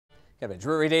Got a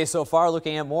dreary day so far.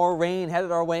 Looking at more rain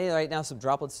headed our way right now. Some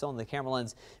droplets still in the camera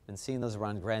lens. Been seeing those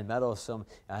around Grand Meadow. Some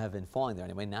have been falling there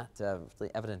anyway. Not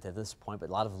really evident at this point, but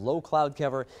a lot of low cloud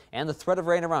cover and the threat of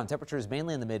rain around. Temperatures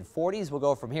mainly in the mid 40s. We'll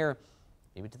go from here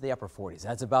maybe to the upper 40s.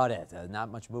 That's about it.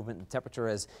 Not much movement in temperature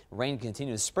as rain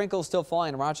continues. Sprinkles still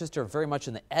falling in Rochester, very much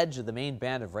in the edge of the main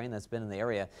band of rain that's been in the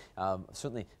area.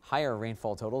 Certainly higher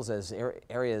rainfall totals as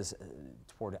areas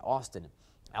toward Austin,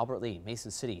 Albert Lee,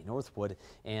 Mason City, Northwood,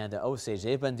 and Osage.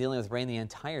 They've been dealing with rain the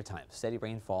entire time. Steady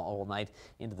rainfall all night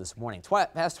into this morning.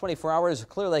 Past 24 hours,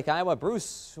 Clear Lake, Iowa.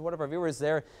 Bruce, one of our viewers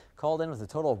there, called in with a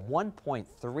total of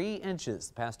 1.3 inches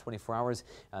the past 24 hours.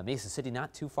 Mason City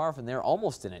not too far from there,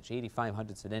 almost an inch, 85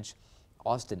 hundredths of an inch.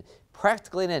 Austin,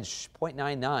 practically an inch,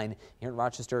 0.99. Here in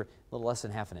Rochester, a little less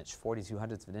than half an inch, 42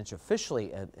 hundredths of an inch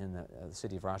officially in the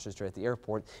city of Rochester at the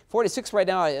airport. 46 right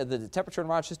now, the temperature in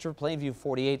Rochester, Plainview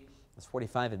 48. It's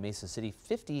 45 in Mason City,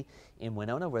 50 in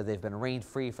Winona, where they've been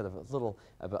rain-free for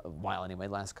a while anyway,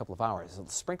 last couple of hours.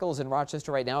 Sprinkles in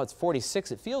Rochester right now, it's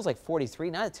 46. It feels like 43.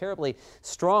 Not a terribly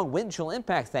strong wind chill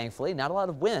impact, thankfully. Not a lot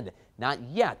of wind, not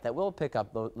yet. That will pick up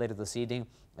later this evening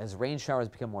as rain showers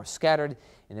become more scattered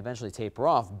and eventually taper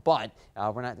off. But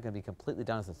we're not going to be completely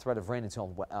done with the threat of rain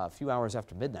until a few hours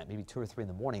after midnight, maybe 2 or 3 in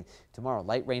the morning tomorrow.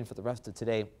 Light rain for the rest of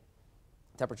today.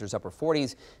 Temperatures upper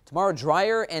 40s. Tomorrow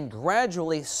drier and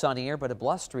gradually sunnier, but a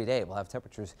blustery day. We'll have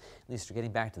temperatures at least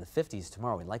getting back to the 50s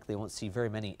tomorrow. We likely won't see very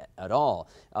many at all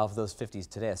of those 50s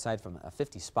today, aside from a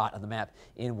 50 spot on the map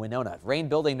in Winona. Rain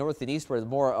building north and eastward,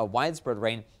 more widespread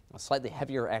rain. A slightly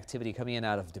heavier activity coming in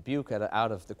out of Dubuque,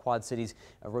 out of the Quad Cities,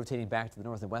 rotating back to the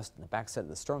north and west in the backside of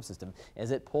the storm system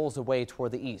as it pulls away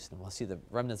toward the east. And we'll see the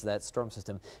remnants of that storm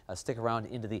system stick around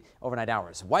into the overnight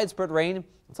hours. Widespread rain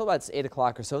until about 8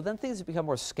 o'clock or so. Then things become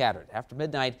more scattered. After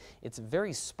midnight, it's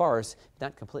very sparse,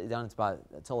 not completely done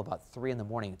until about 3 in the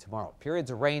morning tomorrow.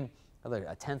 Periods of rain, another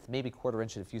a tenth, maybe quarter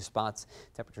inch in a few spots.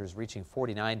 Temperatures reaching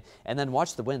 49. And then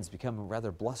watch the winds become rather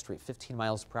blustery, 15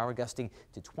 miles per hour, gusting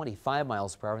to 25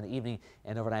 miles per hour in the evening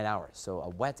and overnight hours. So a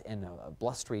wet and a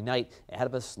blustery night ahead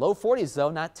of us. Low 40s, though,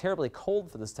 not terribly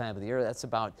cold for this time of the year. That's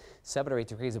about 7 or 8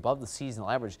 degrees above the seasonal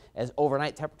average as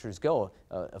overnight temperatures go,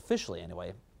 officially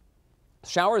anyway.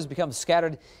 Showers become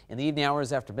scattered in the evening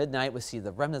hours after midnight. We see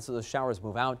the remnants of those showers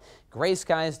move out. Gray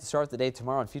skies to start the day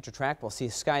tomorrow on Future Track. We'll see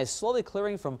skies slowly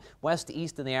clearing from west to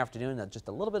east in the afternoon. Just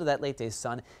a little bit of that late day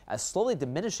sun. A slowly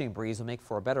diminishing breeze will make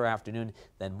for a better afternoon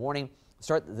than morning.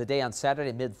 Start the day on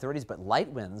Saturday mid 30s, but light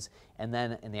winds, and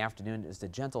then in the afternoon is the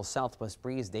gentle southwest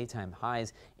breeze. Daytime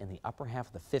highs in the upper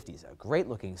half of the 50s. A great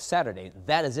looking Saturday.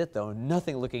 That is it, though.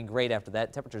 Nothing looking great after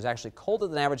that. Temperatures actually colder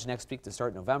than average next week to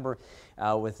start November,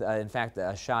 with in fact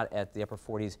a shot at the upper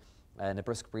 40s. And a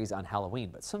brisk breeze on Halloween,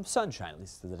 but some sunshine at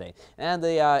least through the day. And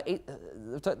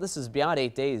this is beyond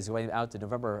 8 days, going out to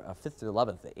November 5th through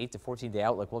 11th. The 8 to 14 day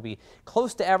outlook will be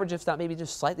close to average, if not maybe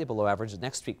just slightly below average.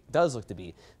 Next week does look to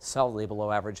be solidly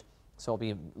below average. So I'll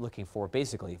be looking for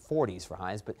basically 40s for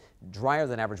highs, but drier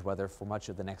than average weather for much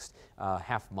of the next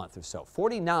half month or so.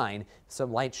 49,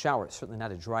 some light showers, certainly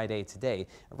not a dry day today.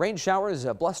 Rain showers,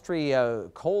 a blustery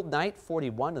cold night,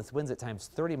 41 with winds at times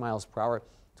 30 miles per hour.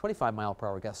 25 mile per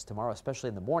hour gusts tomorrow, especially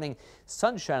in the morning.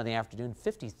 Sunshine in the afternoon,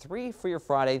 53 for your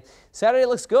Friday. Saturday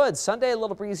looks good. Sunday a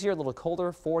little breezier, a little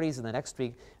colder, 40s in the next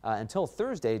week until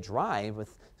Thursday, dry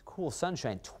with cool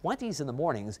sunshine, 20s in the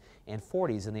mornings and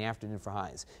 40s in the afternoon for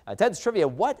highs. Ted's Trivia,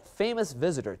 what famous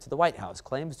visitor to the White House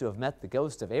claims to have met the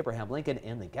ghost of Abraham Lincoln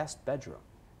in the guest bedroom?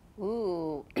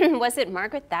 Ooh, was it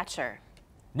Margaret Thatcher?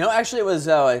 No, actually it was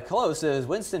close. It was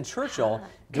Winston Churchill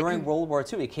during World War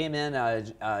II. He came in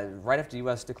right after the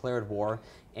U.S. declared war,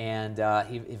 and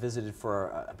he visited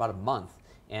for about a month.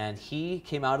 And he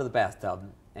came out of the bathtub,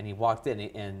 and he walked in,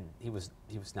 and he was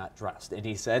not dressed. And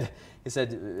he said,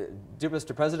 "Dear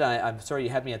Mr. President, I'm sorry you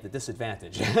had me at the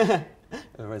disadvantage." Those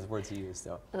were the words he used.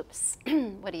 So. Oops.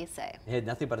 What do you say? He had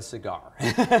nothing but a cigar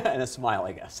and a smile,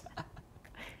 I guess.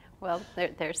 Well,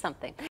 there's something.